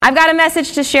I've got a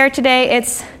message to share today.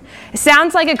 It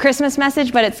sounds like a Christmas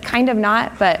message, but it's kind of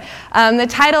not. But the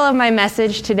title of my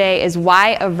message today is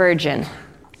Why a Virgin?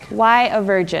 Why a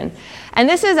Virgin? And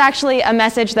this is actually a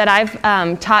message that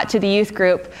I've taught to the youth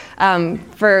group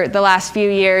for the last few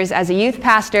years as a youth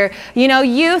pastor. You know,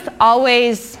 youth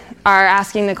always are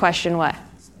asking the question, what?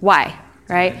 Why?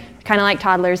 Right? Kind of like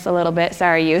toddlers a little bit,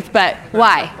 sorry youth, but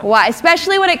why? Why?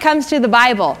 Especially when it comes to the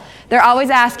Bible. They're always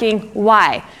asking,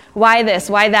 why? Why this?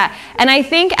 Why that? And I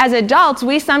think as adults,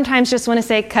 we sometimes just want to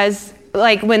say, because,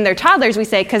 like when they're toddlers, we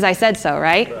say, because I said so,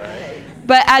 right?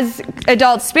 But as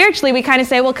adults spiritually, we kind of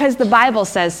say, well, because the Bible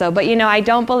says so. But, you know, I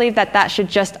don't believe that should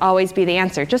just always be the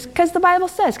answer. Just because the Bible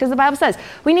says, because the Bible says.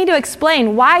 We need to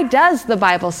explain, why does the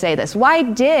Bible say this? Why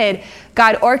did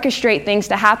God orchestrate things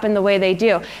to happen the way they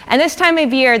do? And this time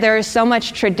of year, there is so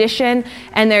much tradition,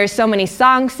 and there's so many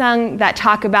songs sung that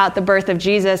talk about the birth of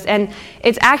Jesus. And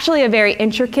it's actually a very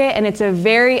intricate, and it's a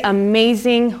very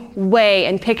amazing way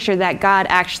and picture that God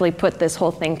actually put this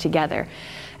whole thing together.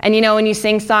 And you know, when you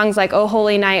sing songs like Oh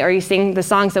Holy Night, or you sing the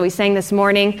songs that we sang this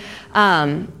morning,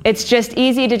 it's just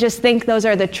easy to just think those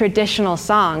are the traditional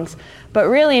songs. But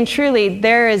really and truly,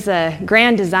 there is a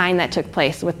grand design that took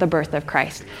place with the birth of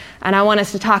Christ. And I want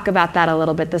us to talk about that a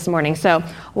little bit this morning. So,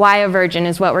 why a virgin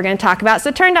is what we're going to talk about. So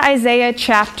turn to Isaiah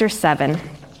chapter 7.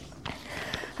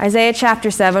 Isaiah chapter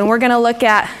 7, we're going to look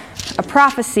at a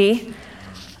prophecy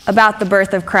about the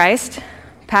birth of Christ.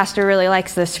 Pastor really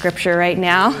likes this scripture right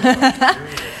now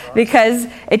because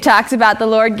it talks about the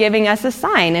Lord giving us a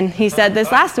sign. And he said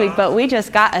this last week, but we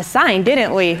just got a sign,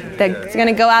 didn't we? That's going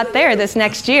to go out there this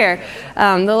next year.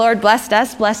 The Lord blessed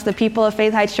us, blessed the people of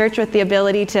Faith Heights Church with the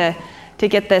ability to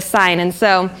get this sign. And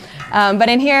so, but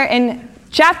in here, in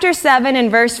chapter 7 and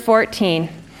verse 14,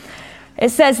 it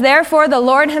says, therefore the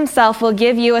Lord himself will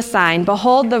give you a sign.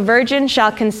 Behold, the virgin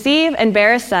shall conceive and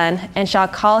bear a son, and shall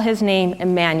call his name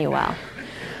Emmanuel.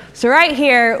 So right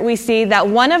here, we see that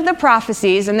one of the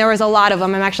prophecies, and there was a lot of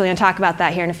them, I'm actually going to talk about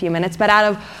that here in a few minutes, but out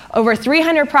of over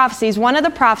 300 prophecies, one of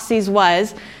the prophecies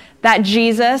was that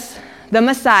Jesus, the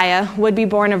Messiah, would be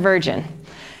born a virgin.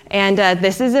 And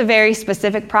this is a very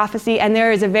specific prophecy, and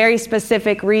there is a very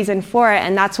specific reason for it,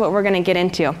 and that's what we're going to get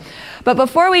into. But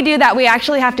before we do that, we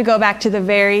actually have to go back to the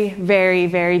very, very,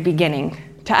 very beginning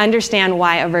to understand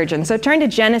why a virgin. So turn to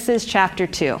Genesis chapter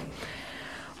 2.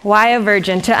 Why a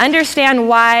virgin? To understand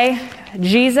why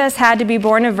Jesus had to be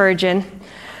born a virgin,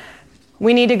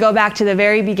 we need to go back to the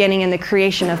very beginning in the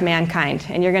creation of mankind.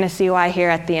 And you're going to see why here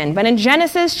at the end. But in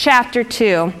Genesis chapter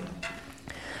 2,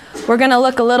 we're going to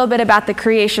look a little bit about the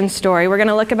creation story. We're going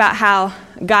to look about how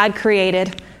God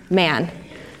created man,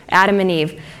 Adam and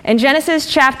Eve. In Genesis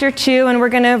chapter 2, and we're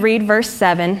going to read verse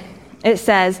 7, it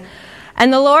says,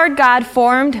 and the Lord God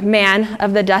formed man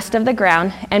of the dust of the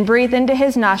ground and breathed into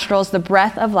his nostrils the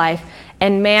breath of life,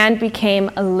 and man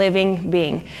became a living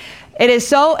being. It is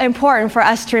so important for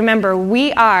us to remember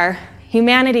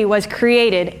humanity was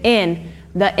created in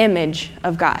the image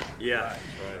of God. Yeah.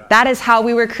 That is how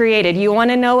we were created. You want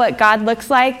to know what God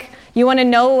looks like? You want to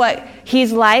know what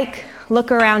he's like?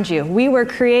 Look around you. We were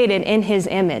created in his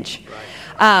image. Right.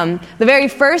 The very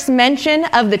first mention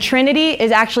of the Trinity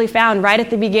is actually found right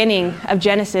at the beginning of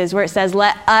Genesis, where it says,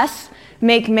 let us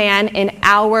make man in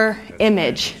our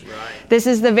image. Right. This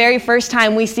is the very first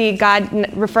time we see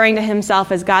God referring to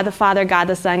himself as God the Father, God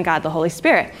the Son, God the Holy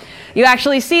Spirit. You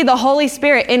actually see the Holy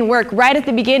Spirit in work right at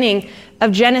the beginning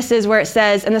of Genesis, where it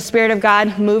says, and the Spirit of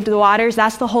God moved the waters.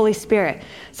 That's the Holy Spirit.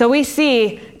 So we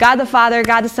see God the Father,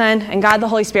 God the Son, and God the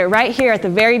Holy Spirit right here at the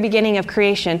very beginning of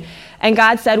creation. And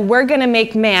God said, we're going to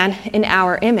make man in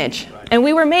our image. Right. And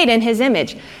we were made in his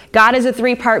image. God is a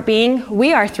three-part being.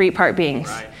 We are three-part beings.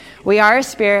 Right. We are a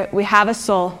spirit. We have a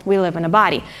soul. We live in a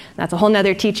body. That's a whole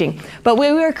nother teaching. But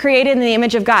we were created in the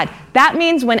image of God. That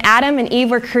means when Adam and Eve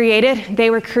were created,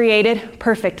 they were created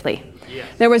perfectly. Yes.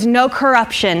 There was no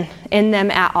corruption in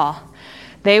them at all.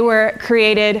 They were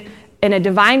created in a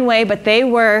divine way, but they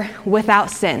were without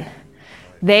sin.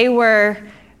 They were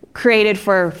created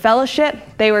for fellowship.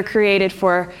 They were created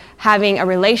for having a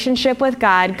relationship with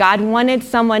God. God wanted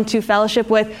someone to fellowship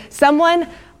with, someone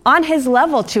on his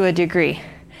level to a degree.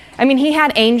 I mean, he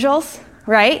had angels,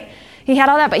 right? He had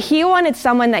all that, but he wanted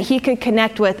someone that he could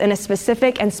connect with in a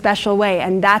specific and special way,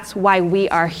 and that's why we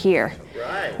are here.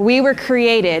 Right. We were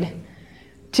created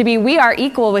we are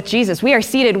equal with Jesus. We are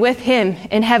seated with him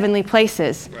in heavenly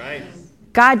places. Right.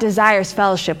 God desires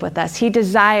fellowship with us. He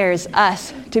desires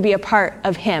us to be a part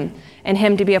of him and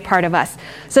him to be a part of us.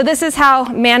 So this is how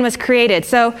man was created.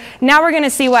 So now we're going to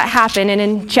see what happened. And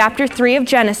in chapter 3 of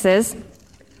Genesis,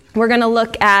 we're going to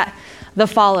look at the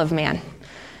fall of man.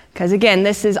 Because again,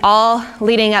 this is all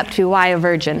leading up to why a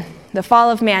virgin. The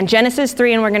fall of man. Genesis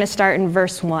 3, and we're going to start in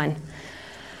verse 1.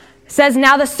 It says,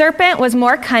 "Now the serpent was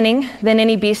more cunning than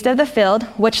any beast of the field,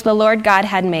 which the Lord God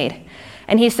had made.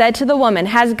 And he said to the woman,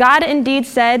 'Has God indeed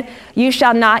said, you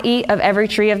shall not eat of every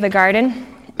tree of the garden?'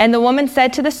 And the woman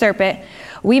said to the serpent,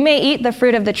 'We may eat the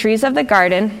fruit of the trees of the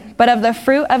garden, but of the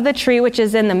fruit of the tree which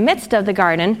is in the midst of the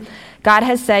garden, God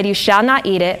has said, you shall not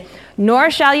eat it,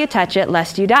 nor shall you touch it,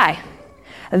 lest you die.'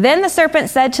 Then the serpent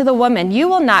said to the woman, 'You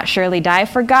will not surely die,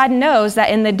 for God knows that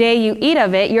in the day you eat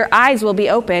of it, your eyes will be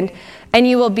opened, and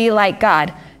you will be like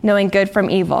God, knowing good from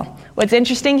evil.'" What's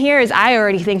interesting here is I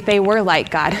already think they were like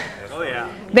God. Oh, yeah.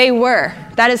 They were.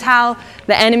 That is how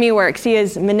the enemy works. He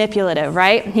is manipulative,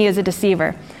 right? He is a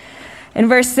deceiver. In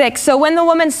verse 6, "So when the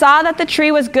woman saw that the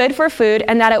tree was good for food,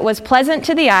 and that it was pleasant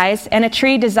to the eyes, and a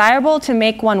tree desirable to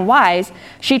make one wise,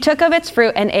 she took of its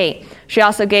fruit and ate. She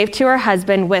also gave to her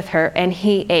husband with her, and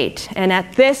he ate." And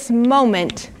at this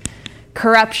moment,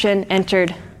 corruption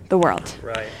entered the world.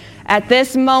 Right. At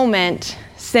this moment,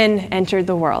 sin entered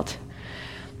the world.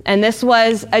 And this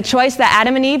was a choice that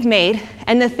Adam and Eve made.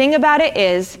 And the thing about it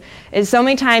is so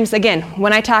many times, again,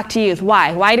 when I talk to youth,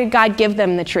 why? Why did God give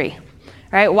them the tree?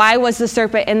 Right? Why was the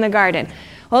serpent in the garden?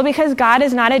 Well, because God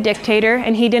is not a dictator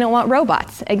and he didn't want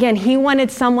robots. Again, he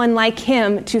wanted someone like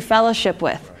him to fellowship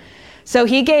with. So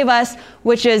he gave us,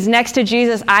 which is next to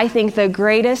Jesus, I think the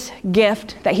greatest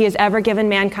gift that he has ever given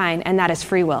mankind, and that is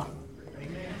free will.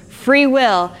 Amen. Free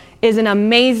will is an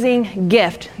amazing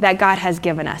gift that God has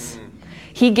given us.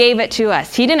 He gave it to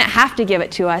us. He didn't have to give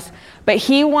it to us, but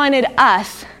he wanted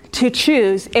us to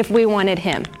choose if we wanted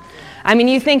him. I mean,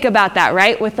 you think about that,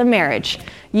 right? With a marriage.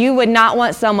 You would not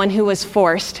want someone who was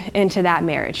forced into that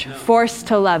marriage, forced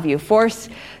to love you, forced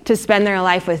to spend their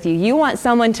life with you. You want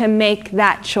someone to make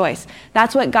that choice.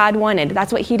 That's what God wanted.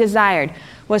 That's what he desired,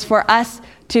 was for us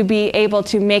to be able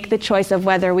to make the choice of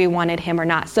whether we wanted him or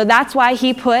not. So that's why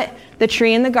he put the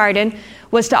tree in the garden,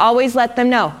 was to always let them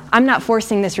know, I'm not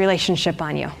forcing this relationship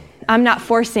on you. I'm not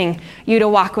forcing you to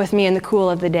walk with me in the cool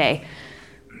of the day.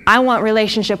 I want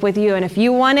relationship with you, and if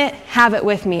you want it, have it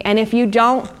with me. And if you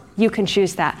don't, you can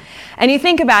choose that. And you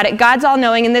think about it, God's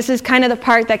all-knowing, and this is kind of the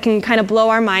part that can kind of blow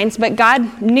our minds, but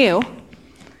God knew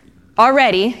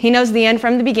already. He knows the end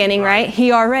from the beginning, right?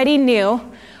 He already knew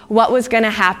what was going to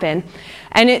happen.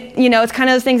 And it's kind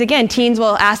of those things, again, teens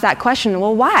will ask that question,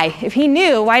 well, why? If he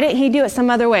knew, why didn't he do it some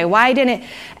other way? Why didn't?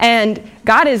 And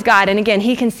God is God, and again,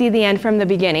 he can see the end from the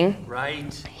beginning.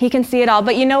 Right. He can see it all.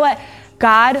 But you know what?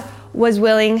 God was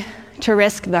willing to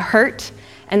risk the hurt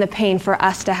and the pain for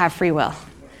us to have free will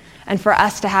and for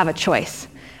us to have a choice.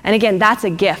 And again, that's a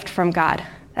gift from God.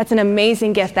 That's an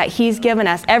amazing gift that he's given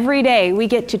us. Every day we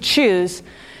get to choose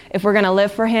if we're going to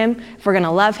live for him, if we're going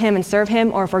to love him and serve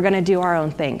him, or if we're going to do our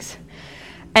own things.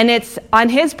 And it's on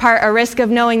his part a risk of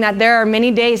knowing that there are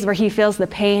many days where he feels the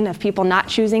pain of people not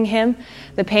choosing him,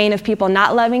 the pain of people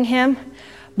not loving him,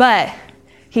 but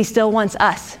he still wants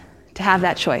us to have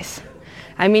that choice.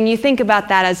 I mean, you think about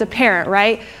that as a parent,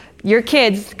 right? Your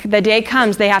kids, the day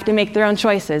comes, they have to make their own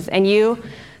choices. And you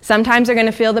sometimes are going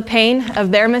to feel the pain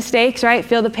of their mistakes, right?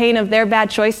 Feel the pain of their bad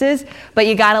choices, but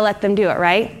you got to let them do it,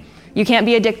 right? You can't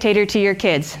be a dictator to your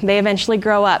kids. They eventually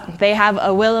grow up. They have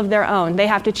a will of their own. They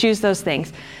have to choose those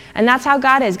things. And that's how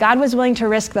God is. God was willing to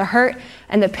risk the hurt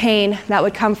and the pain that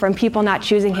would come from people not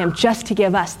choosing him just to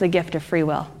give us the gift of free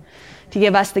will, to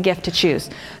give us the gift to choose.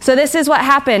 So this is what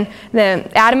happened.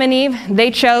 Adam and Eve, they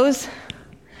chose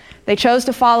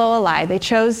to follow a lie. They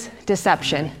chose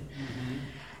deception.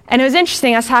 And it was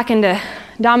interesting. I was talking to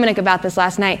Dominic about this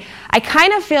last night. I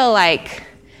kind of feel like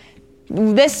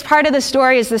this part of the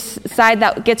story is this side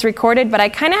that gets recorded, but I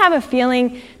kind of have a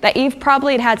feeling that Eve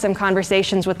probably had some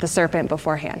conversations with the serpent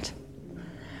beforehand.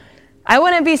 I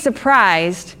wouldn't be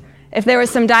surprised if there was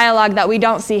some dialogue that we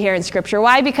don't see here in Scripture.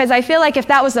 Why? Because I feel like if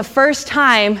that was the first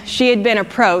time she had been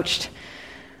approached,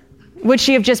 would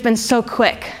she have just been so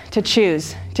quick to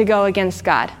choose to go against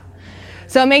God?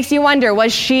 So it makes you wonder,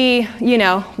 was she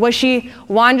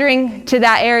wandering to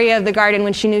that area of the garden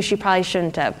when she knew she probably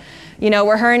shouldn't have?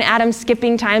 Were her and Adam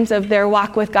skipping times of their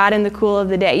walk with God in the cool of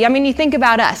the day? I mean, you think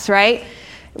about us, right?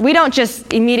 We don't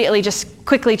just immediately just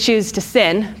quickly choose to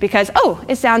sin because,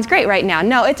 it sounds great right now.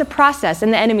 No, it's a process,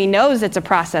 and the enemy knows it's a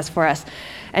process for us.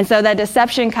 And so that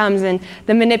deception comes and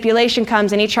the manipulation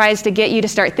comes, and he tries to get you to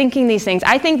start thinking these things.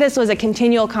 I think this was a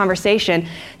continual conversation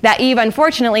that Eve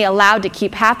unfortunately allowed to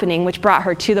keep happening, which brought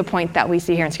her to the point that we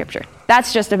see here in Scripture.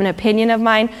 That's just an opinion of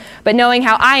mine. But knowing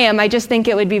how I am, I just think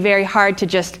it would be very hard to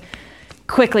just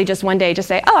quickly, just one day, just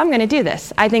say, I'm going to do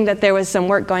this. I think that there was some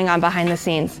work going on behind the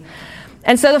scenes.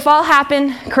 And so the fall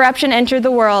happened, corruption entered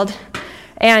the world,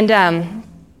 And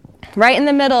right in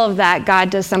the middle of that, God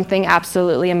does something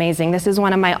absolutely amazing. This is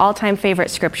one of my all-time favorite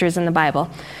scriptures in the Bible.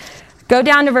 Go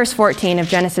down to verse 14 of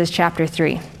Genesis chapter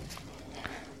 3.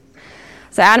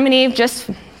 So Adam and Eve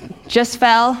just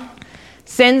fell.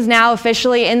 Sin's now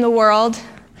officially in the world.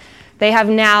 They have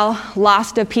now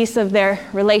lost a piece of their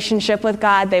relationship with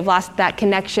God. They've lost that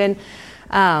connection.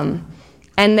 And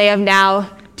they have now,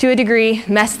 to a degree,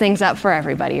 messed things up for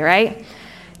everybody, right?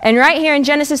 And right here in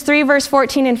Genesis 3, verse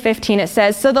 14 and 15, it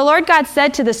says, "So the Lord God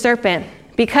said to the serpent,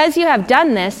 'Because you have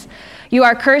done this, you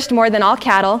are cursed more than all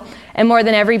cattle and more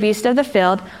than every beast of the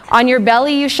field. On your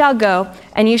belly you shall go,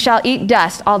 and you shall eat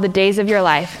dust all the days of your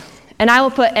life. And I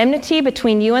will put enmity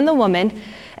between you and the woman,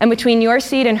 and between your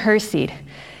seed and her seed.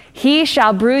 He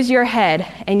shall bruise your head,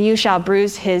 and you shall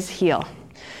bruise his heel.'"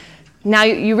 Now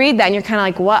you read that and you're kind of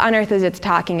like, what on earth is it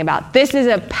talking about? This is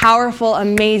a powerful,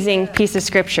 amazing piece of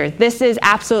scripture. This is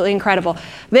absolutely incredible.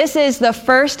 This is the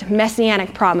first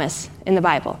messianic promise in the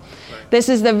Bible. This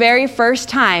is the very first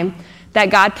time that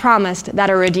God promised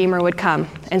that a Redeemer would come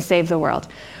and save the world.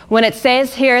 When it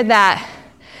says here that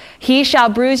he shall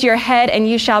bruise your head and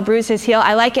you shall bruise his heel,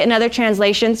 I like it in other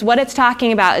translations. What it's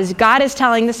talking about is God is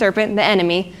telling the serpent, the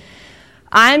enemy,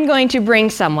 I'm going to bring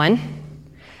someone,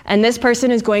 and this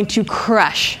person is going to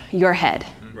crush your head.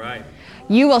 Right.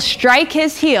 You will strike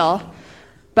his heel,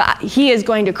 but he is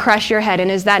going to crush your head.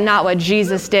 And is that not what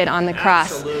Jesus did on the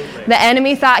cross? Absolutely. The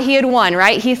enemy thought he had won,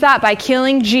 right? He thought by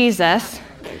killing Jesus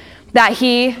that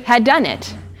he had done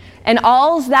it. And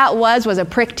all that was a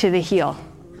prick to the heel.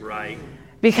 Right.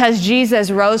 Because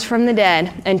Jesus rose from the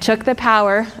dead and took the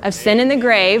power of sin in the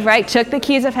grave, right? Took the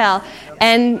keys of hell.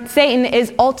 And Satan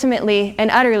is ultimately and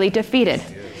utterly defeated.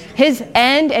 His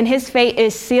end and his fate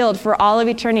is sealed for all of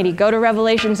eternity. Go to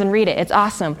Revelations and read it. It's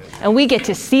awesome. And we get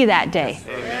to see that day.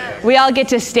 We all get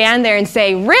to stand there and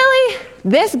say, really?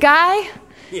 This guy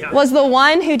was the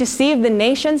one who deceived the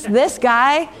nations? This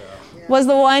guy was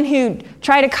the one who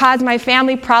tried to cause my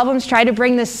family problems, tried to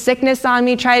bring this sickness on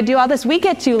me, tried to do all this? We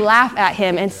get to laugh at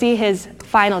him and see his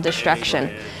final destruction.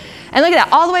 And look at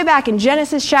that. All the way back in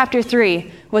Genesis chapter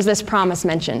 3 was this promise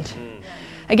mentioned.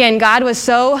 Again, God was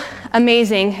so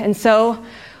amazing and so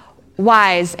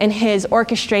wise in his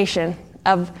orchestration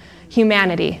of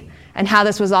humanity and how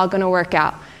this was all going to work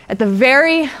out. At the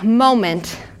very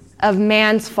moment of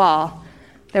man's fall,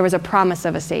 there was a promise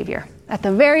of a Savior. At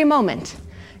the very moment,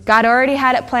 God already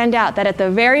had it planned out that at the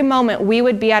very moment we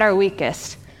would be at our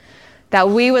weakest, that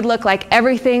we would look like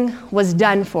everything was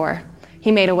done for.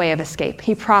 He made a way of escape.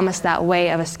 He promised that way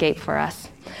of escape for us.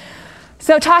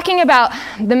 So talking about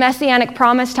the messianic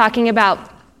promise, talking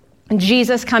about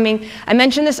Jesus coming, I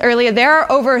mentioned this earlier, there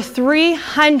are over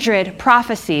 300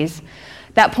 prophecies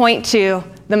that point to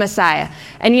the Messiah.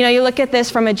 And you look at this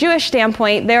from a Jewish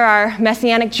standpoint, there are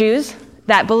Messianic Jews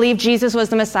that believe Jesus was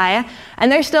the Messiah,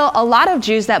 and there's still a lot of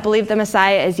Jews that believe the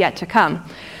Messiah is yet to come.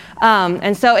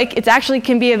 And so it actually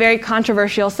can be a very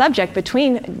controversial subject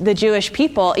between the Jewish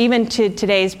people, even to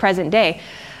today's present day.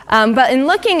 But in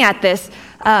looking at this,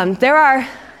 there are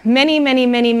many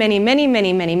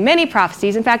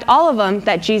prophecies. In fact, all of them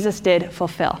that Jesus did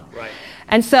fulfill. Right.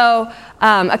 And so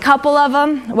a couple of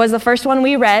them was the first one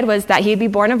we read was that he'd be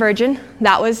born a virgin.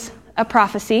 That was a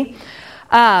prophecy.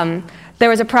 There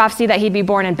was a prophecy that he'd be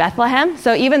born in Bethlehem.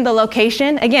 So even the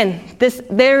location, again,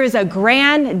 there is a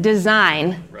grand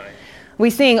design. Right.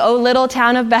 We sing, "O Little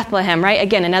Town of Bethlehem," right?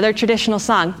 Again, another traditional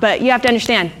song. But you have to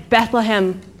understand,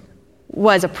 Bethlehem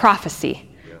was a prophecy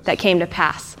that came to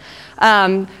pass.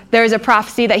 There was a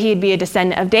prophecy that he'd be a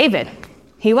descendant of David.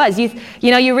 He was.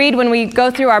 You read when we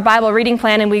go through our Bible reading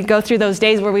plan and we go through those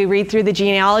days where we read through the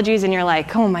genealogies and you're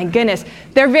like, oh my goodness,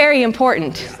 they're very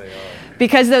important. Yes, they are.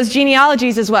 Because those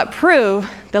genealogies is what prove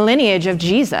the lineage of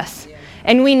Jesus.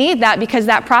 And we need that because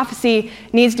that prophecy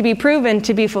needs to be proven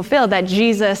to be fulfilled, that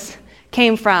Jesus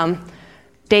came from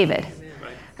David.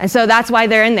 And so that's why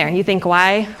they're in there. You think,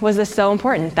 why was this so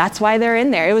important? That's why they're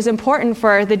in there. It was important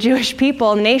for the Jewish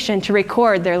people, the nation, to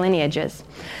record their lineages.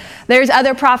 There's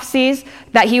other prophecies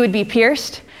that he would be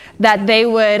pierced, that they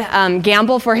would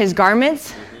gamble for his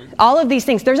garments. All of these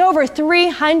things. There's over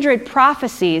 300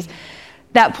 prophecies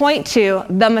that point to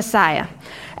the Messiah.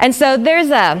 And so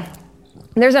there's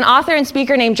an author and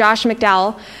speaker named Josh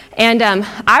McDowell. And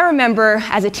I remember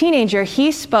as a teenager,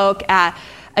 he spoke at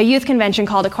a youth convention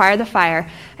called Acquire the Fire.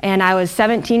 And I was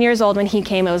 17 years old when he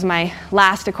came. It was my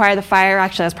last Acquire the Fire.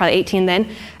 Actually, I was probably 18 then,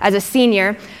 as a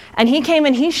senior. And he came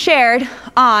and he shared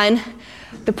on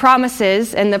the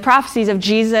promises and the prophecies of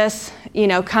Jesus,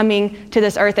 coming to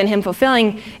this earth and him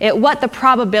fulfilling it, what the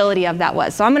probability of that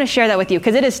was. So I'm going to share that with you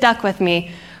because it has stuck with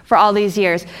me for all these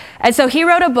years. And so he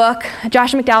wrote a book,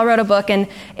 Josh McDowell wrote a book, and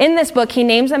in this book he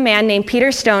names a man named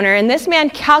Peter Stoner, and this man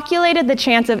calculated the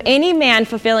chance of any man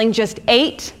fulfilling just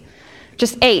eight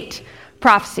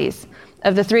prophecies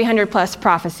of the 300 plus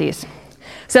prophecies.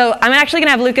 So I'm actually going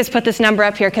to have Lucas put this number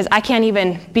up here because I can't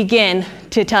even begin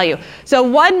to tell you. So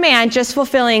one man just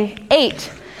fulfilling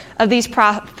 8 of these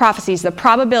prophecies, the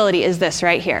probability is this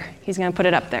right here. He's going to put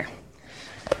it up there.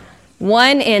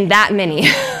 1 in that many.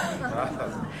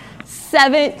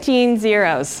 17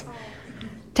 zeros.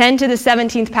 10 to the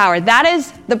 17th power. That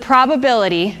is the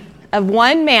probability of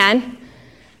one man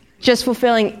just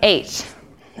fulfilling 8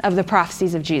 of the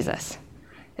prophecies of Jesus.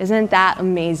 Isn't that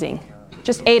amazing?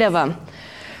 Just 8 of them.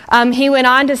 He went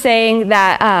on to saying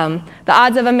that the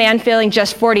odds of a man filling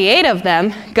just 48 of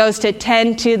them goes to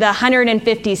 10 to the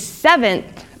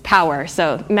 157th power.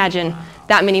 So imagine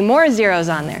that many more zeros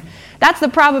on there. That's the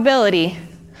probability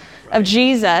of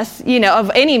Jesus,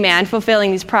 of any man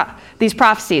fulfilling these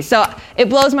prophecies. So it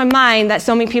blows my mind that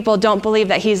so many people don't believe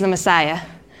that he's the Messiah,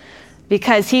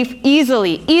 because he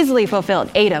easily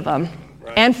fulfilled 8 of them,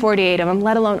 right, and 48 of them,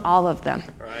 let alone all of them.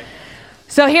 Right.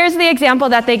 So here's the example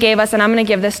that they gave us, and I'm going to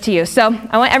give this to you. So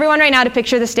I want everyone right now to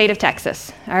picture the state of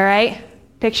Texas, all right?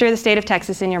 Picture the state of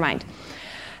Texas in your mind.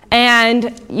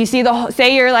 And you see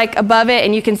say you're like above it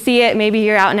and you can see it. Maybe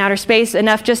you're out in outer space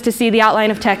enough just to see the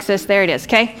outline of Texas. There it is,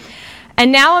 okay?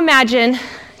 And now imagine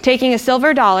taking a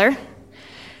silver dollar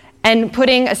and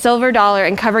putting a silver dollar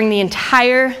and covering the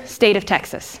entire state of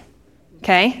Texas,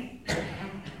 okay?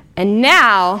 And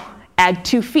now add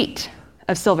 2 feet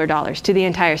of silver dollars to the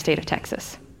entire state of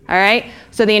Texas, all right?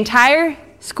 So the entire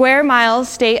square miles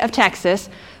state of Texas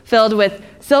filled with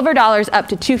silver dollars up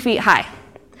to 2 feet high.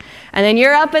 And then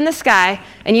you're up in the sky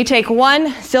and you take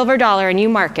 1 silver dollar and you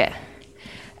mark it.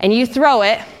 And you throw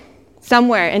it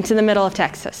somewhere into the middle of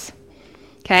Texas,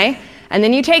 okay? And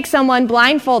then you take someone,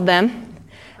 blindfold them,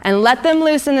 and let them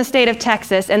loose in the state of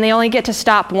Texas, and they only get to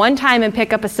stop 1 time and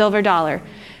pick up a silver dollar.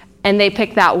 And they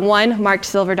pick that 1 marked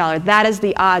silver dollar. That is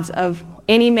the odds of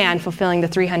any man fulfilling the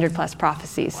 300 plus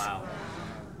prophecies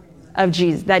of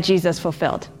Jesus that Jesus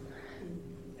fulfilled.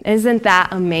 Isn't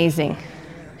that amazing?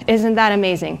 Isn't that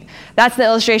amazing? That's the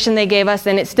illustration they gave us,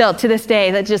 and it's still, to this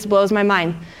day, that just blows my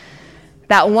mind.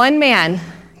 That one man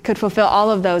could fulfill all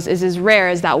of those is as rare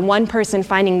as that one person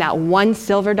finding that 1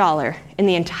 silver dollar in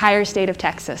the entire state of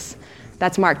Texas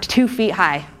that's marked 2 feet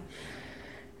high.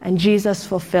 And Jesus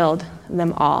fulfilled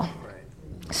them all.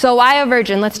 So why a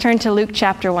virgin? Let's turn to Luke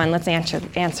chapter 1. Let's answer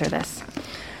this.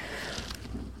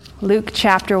 Luke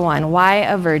chapter 1. Why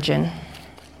a virgin?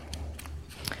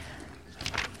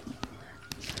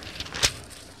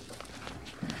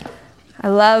 I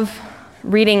love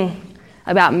reading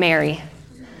about Mary.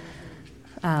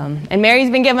 And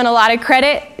Mary's been given a lot of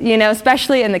credit,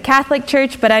 especially in the Catholic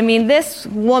Church. But I mean, this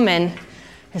woman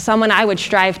is someone I would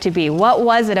strive to be. What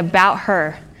was it about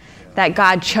her that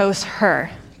God chose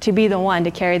her to be the one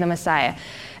to carry the Messiah?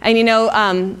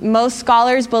 And most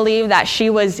scholars believe that she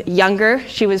was younger.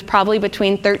 She was probably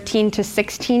between 13 to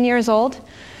 16 years old.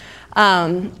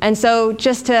 And so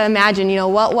just to imagine,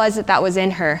 what was it that was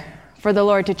in her for the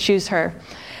Lord to choose her?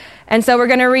 And so we're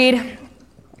going to read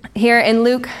here in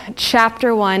Luke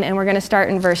chapter 1, and we're going to start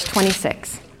in verse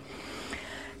 26. It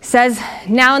says,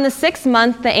 "Now in the 6th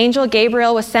month, the angel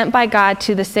Gabriel was sent by God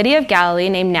to the city of Galilee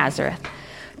named Nazareth,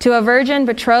 to a virgin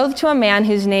betrothed to a man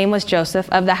whose name was Joseph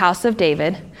of the house of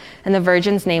David, and the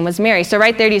virgin's name was Mary." So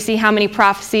right there, do you see how many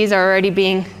prophecies are already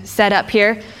being set up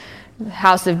here? The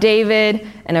house of David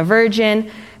and a virgin.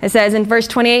 It says in verse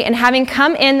 28, "And having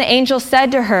come in, the angel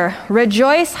said to her,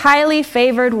 'Rejoice, highly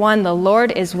favored one, the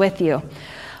Lord is with you.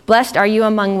 Blessed are you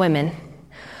among women.'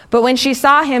 But when she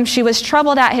saw him, she was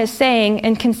troubled at his saying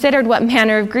and considered what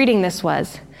manner of greeting this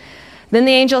was. Then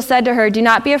the angel said to her, 'Do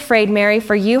not be afraid, Mary,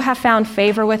 for you have found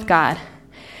favor with God.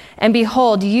 And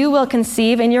behold, you will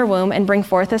conceive in your womb and bring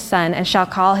forth a son, and shall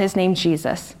call his name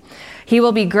Jesus. He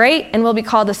will be great and will be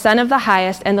called the Son of the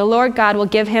Highest, and the Lord God will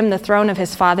give him the throne of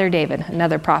his father David."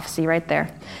 Another prophecy right there.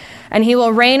 "And he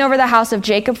will reign over the house of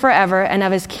Jacob forever, and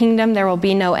of his kingdom there will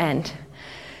be no end.'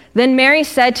 Then Mary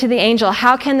said to the angel,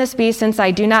 'How can this be, since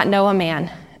I do not know a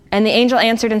man?' And the angel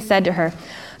answered and said to her,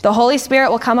 'The Holy Spirit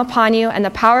will come upon you, and the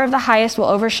power of the Highest will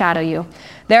overshadow you.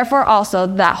 Therefore also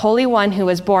that Holy One who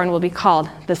is born will be called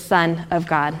the Son of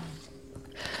God.'"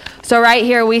 So right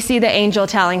here we see the angel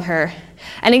telling her.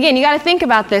 And again, you got to think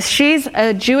about this. She's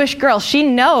a Jewish girl. She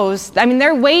knows,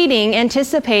 they're waiting,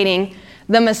 anticipating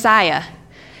the Messiah.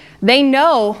 They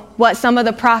know what some of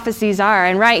the prophecies are.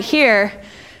 And right here,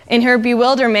 in her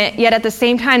bewilderment, yet at the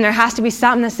same time, there has to be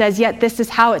something that says, yet this is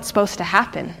how it's supposed to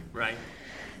happen. Right.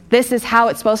 this is how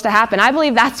it's supposed to happen. I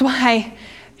believe that's why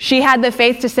she had the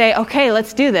faith to say, okay,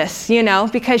 let's do this,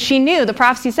 because she knew the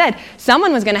prophecy said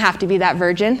someone was going to have to be that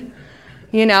virgin,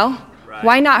 Right.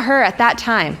 Why not her at that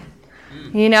time?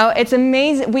 It's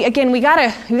amazing. We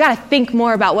gotta think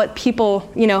more about what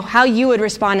people, how you would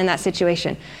respond in that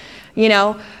situation.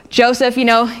 Joseph,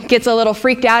 gets a little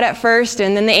freaked out at first,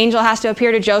 and then the angel has to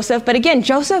appear to Joseph. But again,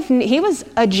 Joseph, he was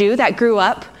a Jew that grew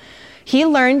up. He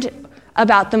learned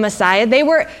about the Messiah.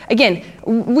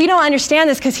 We don't understand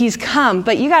this because he's come,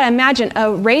 but you got to imagine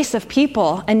a race of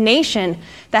people, a nation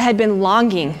that had been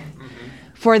longing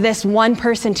for this one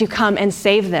person to come and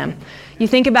save them. You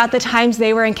think about the times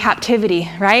they were in captivity,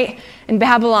 right? In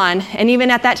Babylon, and even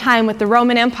at that time with the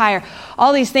Roman Empire,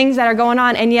 all these things that are going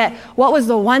on, and yet what was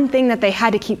the one thing that they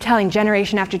had to keep telling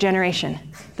generation after generation?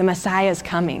 The Messiah is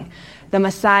coming. The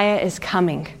Messiah is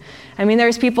coming. I mean,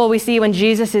 there's people we see when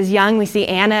Jesus is young. We see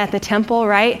Anna at the temple,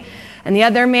 right? And the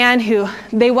other man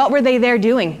what were they there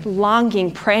doing? Longing,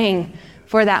 praying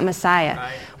for that Messiah.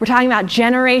 Right. We're talking about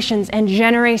generations and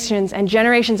generations and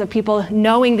generations of people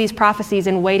knowing these prophecies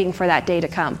and waiting for that day to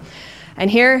come.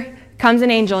 And here comes an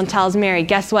angel and tells Mary,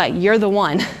 guess what? You're the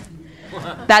one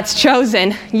that's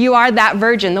chosen. You are that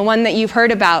virgin, the one that you've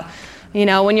heard about.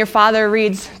 When your father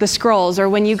reads the scrolls or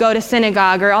when you go to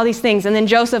synagogue or all these things. And then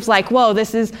Joseph's like, whoa,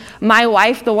 this is my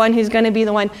wife, the one who's going to be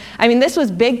the one. I mean, this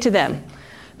was big to them.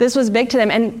 This was big to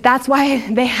them. And that's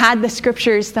why they had the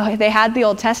scriptures, they had the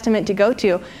Old Testament to go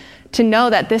to know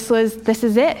that this is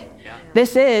it. Yeah.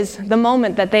 This is the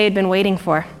moment that they had been waiting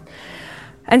for.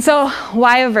 And so,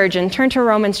 why a virgin? Turn to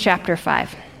Romans chapter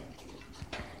 5.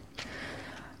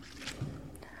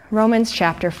 Romans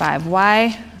chapter 5.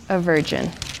 Why a virgin?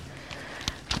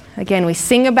 Again, we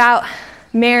sing about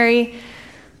Mary.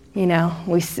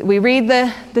 We read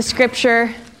the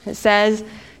scripture. It says,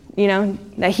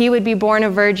 that he would be born a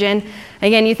virgin.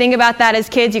 Again, you think about that as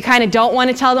kids. You kind of don't want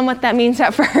to tell them what that means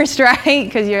at first, right?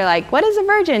 Because you're like, what is a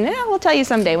virgin? Yeah, we'll tell you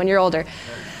someday when you're older.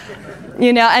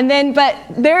 But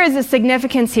there is a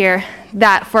significance here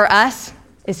that for us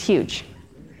is huge.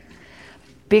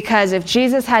 Because if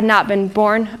Jesus had not been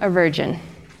born a virgin,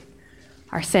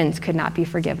 our sins could not be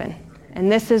forgiven. And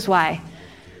this is why.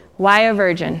 Why a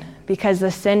virgin? Because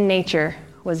the sin nature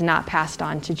was not passed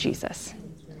on to Jesus.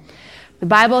 The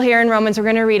Bible here in Romans, we're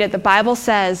going to read it. The Bible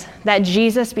says that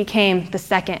Jesus became the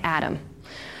second Adam.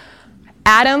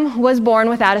 Adam was born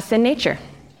without a sin nature.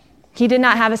 He did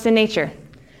not have a sin nature.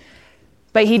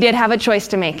 But he did have a choice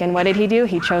to make. And what did he do?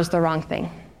 He chose the wrong thing.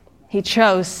 He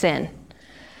chose sin.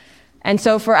 And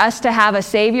so for us to have a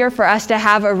Savior, for us to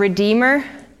have a Redeemer,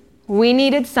 we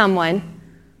needed someone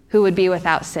who would be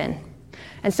without sin.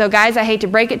 And so guys, I hate to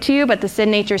break it to you, but the sin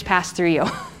nature's passed through you.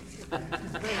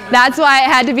 That's why it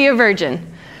had to be a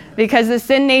virgin, because the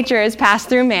sin nature is passed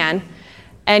through man.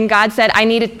 And God said,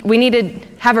 we need to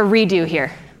have a redo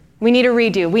here. We need a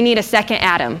redo. We need a second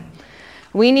Adam.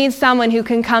 We need someone who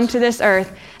can come to this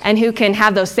earth and who can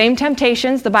have those same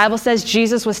temptations. The Bible says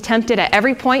Jesus was tempted at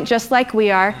every point just like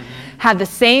we are, have the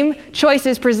same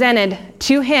choices presented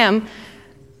to him,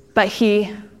 but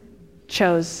he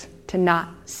chose to not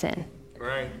sin.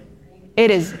 Right. It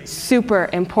is super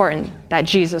important that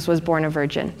Jesus was born a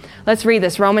virgin. Let's read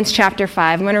this, Romans chapter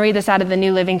 5. I'm going to read this out of the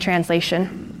New Living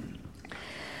Translation.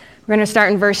 We're going to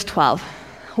start in verse 12.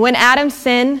 When Adam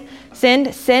sinned,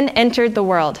 sin entered the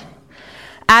world.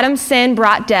 Adam's sin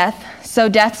brought death, so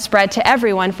death spread to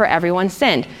everyone, for everyone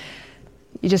sinned.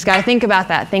 You just got to think about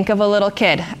that. Think of a little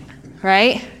kid,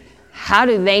 right? How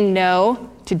do they know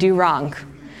to do wrong?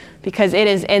 Because it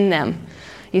is in them.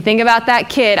 You think about that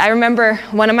kid. I remember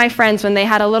one of my friends, when they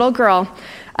had a little girl,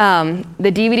 the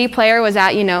DVD player was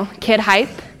at, kid height,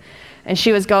 and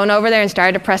she was going over there and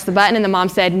started to press the button, and the mom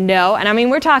said no. And I mean,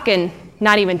 we're talking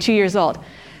not even 2 years old.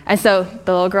 And so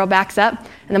the little girl backs up,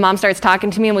 and the mom starts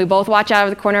talking to me, and we both watch out of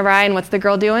the corner of our eye, and what's the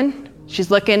girl doing?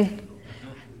 She's looking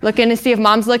to see if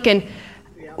mom's looking.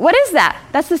 What is that?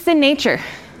 That's the sin nature.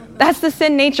 That's the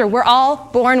sin nature. We're all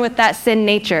born with that sin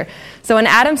nature. So when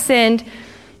Adam sinned,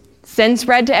 sin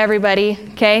spread to everybody,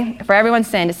 okay? For everyone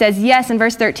sinned. It says, yes, in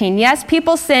verse 13, yes,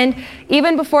 people sinned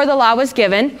even before the law was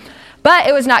given, but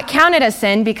it was not counted as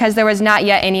sin because there was not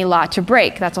yet any law to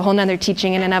break. That's a whole nother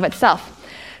teaching in and of itself.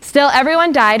 Still,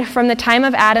 everyone died from the time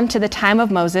of Adam to the time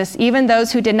of Moses, even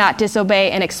those who did not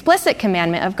disobey an explicit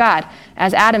commandment of God,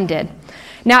 as Adam did.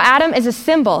 Now, Adam is a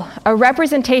symbol, a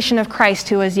representation of Christ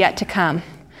who is yet to come.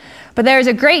 But there is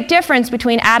a great difference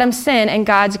between Adam's sin and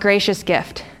God's gracious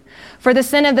gift. For the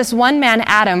sin of this one man,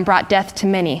 Adam, brought death to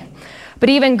many. But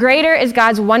even greater is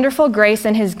God's wonderful grace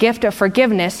and his gift of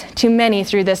forgiveness to many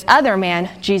through this other man,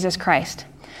 Jesus Christ.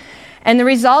 And the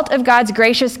result of God's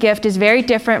gracious gift is very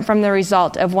different from the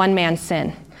result of one man's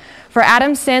sin. For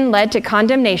Adam's sin led to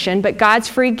condemnation, but God's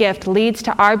free gift leads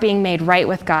to our being made right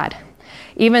with God,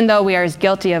 even though we are as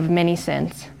guilty of many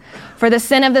sins. For the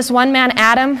sin of this one man,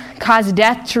 Adam, caused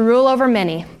death to rule over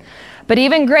many. But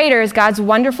even greater is God's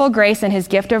wonderful grace and his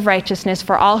gift of righteousness,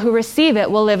 for all who receive it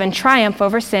will live in triumph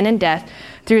over sin and death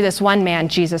through this one man,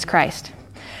 Jesus Christ.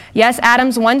 Yes,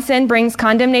 Adam's one sin brings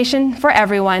condemnation for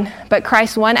everyone, but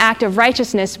Christ's one act of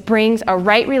righteousness brings a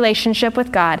right relationship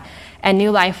with God and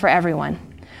new life for everyone.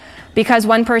 Because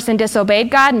one person disobeyed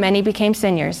God, many became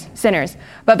sinners.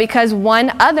 But because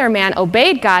one other man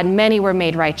obeyed God, many were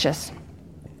made righteous.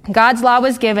 God's law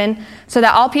was given so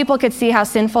that all people could see how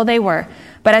sinful they were.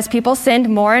 But as people sinned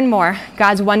more and more,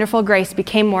 God's wonderful grace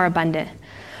became more abundant.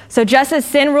 So just as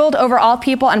sin ruled over all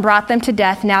people and brought them to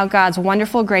death, now God's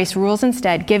wonderful grace rules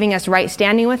instead, giving us right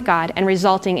standing with God and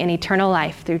resulting in eternal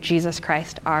life through Jesus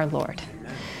Christ our Lord.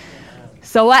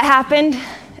 So what happened?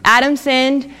 Adam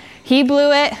sinned. He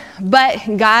blew it, but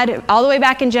God, all the way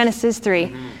back in Genesis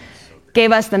 3,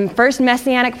 gave us the first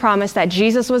messianic promise that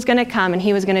Jesus was going to come and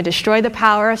he was going to destroy the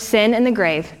power of sin and the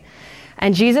grave.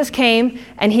 And Jesus came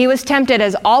and he was tempted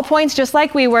as all points just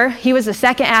like we were. He was the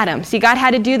second Adam. See, God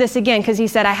had to do this again because he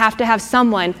said, I have to have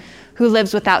someone who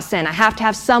lives without sin. I have to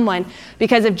have someone,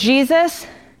 because if Jesus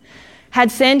had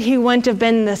sinned, he wouldn't have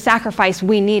been the sacrifice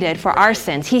we needed for our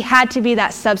sins. He had to be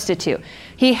that substitute.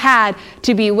 He had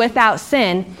to be without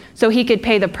sin so he could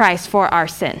pay the price for our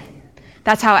sin.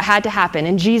 That's how it had to happen,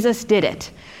 and Jesus did it.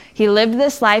 He lived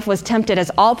this life, was tempted as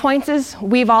all points as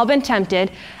we've all been tempted,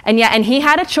 and he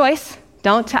had a choice.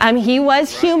 He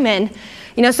was human.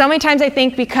 You know, so many times I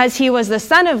think because he was the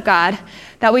Son of God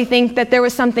that we think that there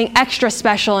was something extra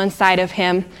special inside of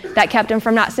him that kept him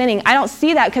from not sinning. I don't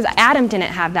see that because Adam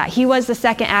didn't have that. He was the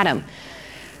second Adam.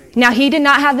 Now, he did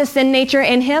not have the sin nature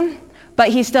in him, but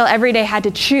he still every day had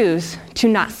to choose to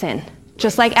not sin.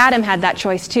 Just like Adam had that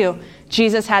choice too.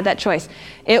 Jesus had that choice.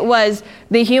 It was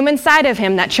the human side of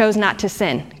him that chose not to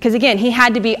sin. Because again, he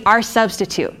had to be our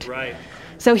substitute. Right.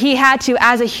 So he had to,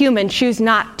 as a human, choose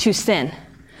not to sin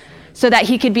so that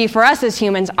he could be, for us as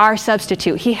humans, our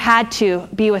substitute. He had to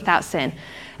be without sin.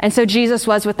 And so Jesus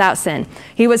was without sin.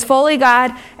 He was fully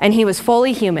God and he was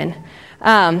fully human.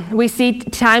 We see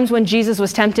times when Jesus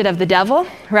was tempted of the devil,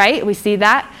 right? We see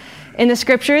that in the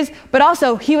scriptures. But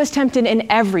also, he was tempted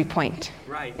in every point.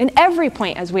 Right. In every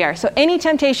point as we are. So any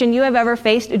temptation you have ever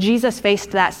faced, Jesus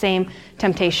faced that same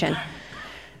temptation.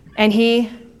 And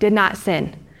he did not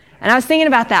sin. And I was thinking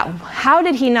about that. How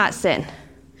did he not sin?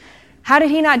 How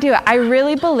did he not do it? I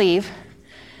really believe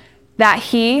that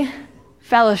he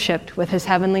fellowshiped with his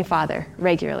heavenly Father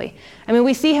regularly. I mean,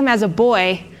 we see him as a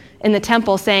boy in the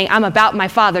temple saying, I'm about my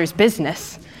Father's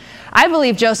business. I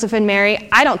believe Joseph and Mary,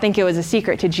 I don't think it was a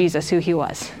secret to Jesus who he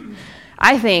was.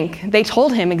 I think they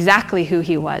told him exactly who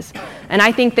he was. And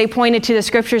I think they pointed to the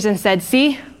scriptures and said,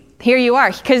 see, here you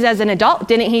are. Because as an adult,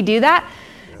 didn't he do that?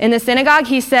 In the synagogue,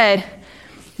 he said,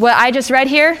 what I just read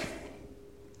here,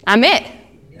 I'm it.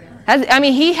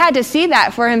 He had to see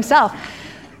that for himself.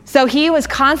 So he was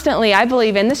constantly, I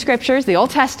believe, in the scriptures, the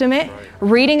Old Testament,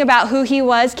 reading about who he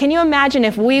was. Can you imagine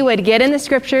if we would get in the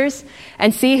scriptures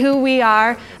and see who we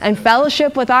are and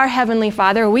fellowship with our Heavenly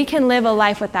Father? We can live a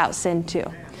life without sin too.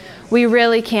 We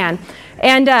really can.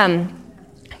 And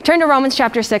turn to Romans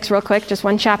chapter 6 real quick, just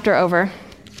one chapter over.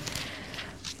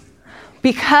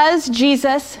 Because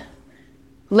Jesus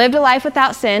lived a life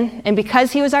without sin, and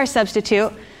because he was our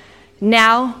substitute,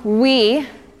 now we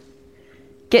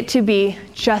get to be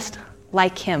just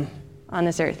like him on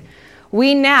this earth.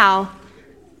 We now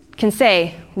can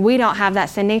say, we don't have that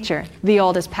sin nature. The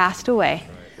old has passed away,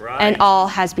 and all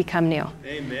has become new.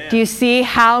 Amen. Do you see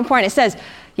how important? It says,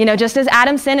 just as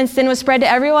Adam sinned and sin was spread to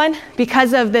everyone,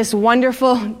 because of this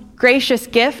wonderful, gracious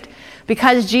gift,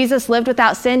 because Jesus lived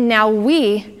without sin, now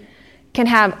we can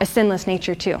have a sinless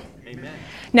nature too. Amen.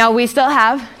 Now, we still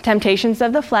have temptations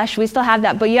of the flesh. We still have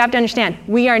that. But you have to understand,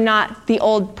 we are not the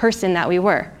old person that we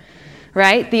were,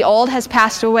 right? The old has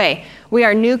passed away. We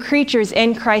are new creatures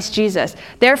in Christ Jesus.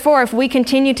 Therefore, if we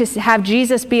continue to have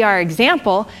Jesus be our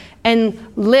example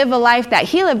and live a life that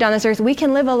he lived on this earth, we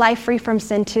can live a life free from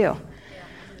sin too.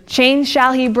 Chains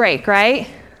shall he break, right?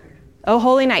 Oh,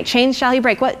 holy night, chains shall he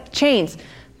break. What chains?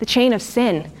 The chain of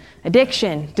sin.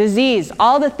 Addiction, disease,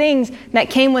 all the things that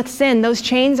came with sin, those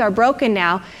chains are broken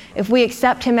now if we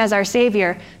accept him as our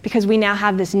Savior, because we now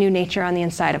have this new nature on the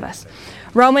inside of us.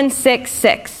 Romans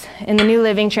 6:6 in the New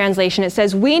Living Translation, it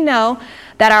says, we know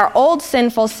that our old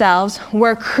sinful selves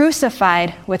were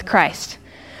crucified with Christ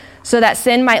so that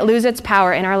sin might lose its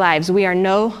power in our lives. We are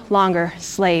no longer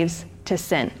slaves to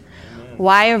sin.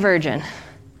 Why a virgin?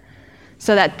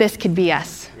 So that this could be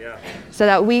us. Yeah. So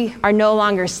that we are no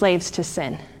longer slaves to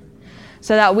sin.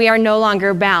 So that we are no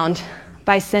longer bound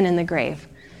by sin in the grave.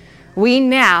 We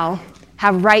now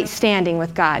have right standing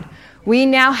with God. We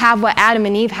now have what Adam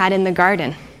and Eve had in the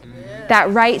garden.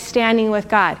 That right standing with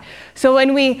God. So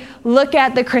when we look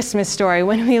at the Christmas story,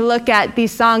 when we look at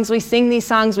these songs, we sing these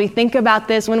songs, we think about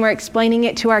this when we're explaining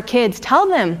it to our kids, tell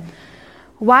them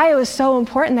why it was so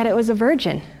important that it was a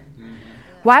virgin.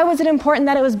 Why was it important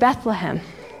that it was Bethlehem?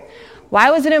 Why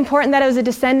was it important that it was a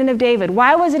descendant of David?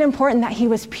 Why was it important that he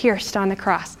was pierced on the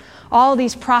cross? All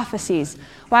these prophecies.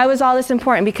 Why was all this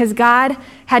important? Because God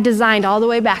had designed all the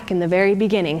way back in the very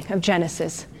beginning of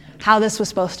Genesis how this was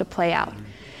supposed to play out.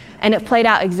 And it played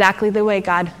out exactly the way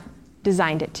God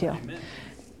designed it to. Amen.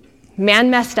 Man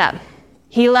messed up.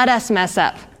 He let us mess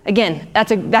up. Again,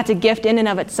 that's a gift in and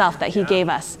of itself that he gave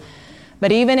us.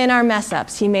 But even in our mess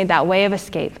ups, he made that way of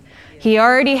escape. He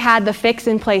already had the fix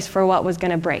in place for what was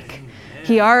going to break.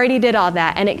 He already did all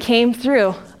that. And it came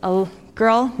through a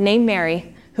girl named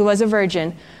Mary, who was a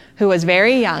virgin, who was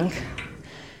very young.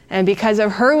 And because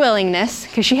of her willingness,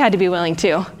 because she had to be willing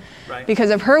too, right.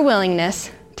 Because of her willingness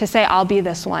to say, I'll be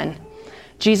this one,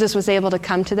 Jesus was able to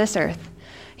come to this earth.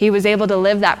 He was able to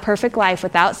live that perfect life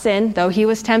without sin, though he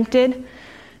was tempted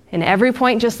in every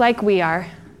point just like we are.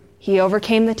 He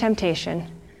overcame the temptation,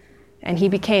 and he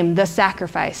became the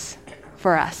sacrifice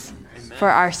for us, Amen. For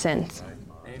our sins.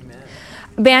 Amen.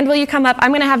 Band, will you come up? I'm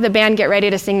going to have the band get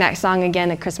ready to sing that song again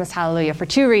at Christmas Hallelujah for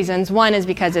two reasons. One is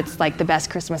because it's like the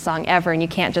best Christmas song ever, and you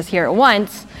can't just hear it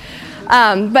once.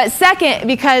 But second,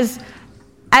 because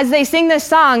as they sing this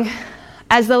song,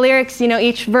 as the lyrics,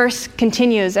 each verse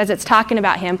continues as it's talking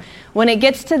about him, when it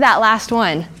gets to that last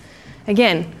one,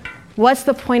 again, what's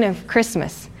the point of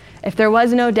Christmas? If there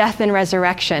was no death and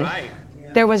resurrection, right.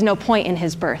 There was no point in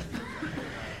his birth.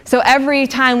 So every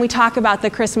time we talk about the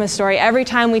Christmas story, every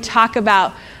time we talk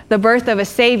about the birth of a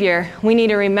Savior, we need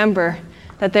to remember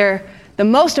that the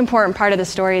most important part of the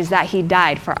story is that he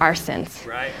died for our sins,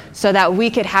 right. So that we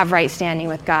could have right standing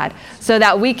with God, so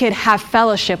that we could have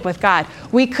fellowship with God.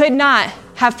 We could not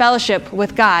have fellowship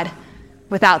with God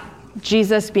without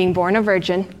Jesus being born a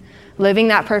virgin, living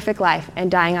that perfect life, and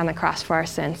dying on the cross for our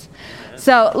sins.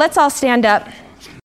 So let's all stand up.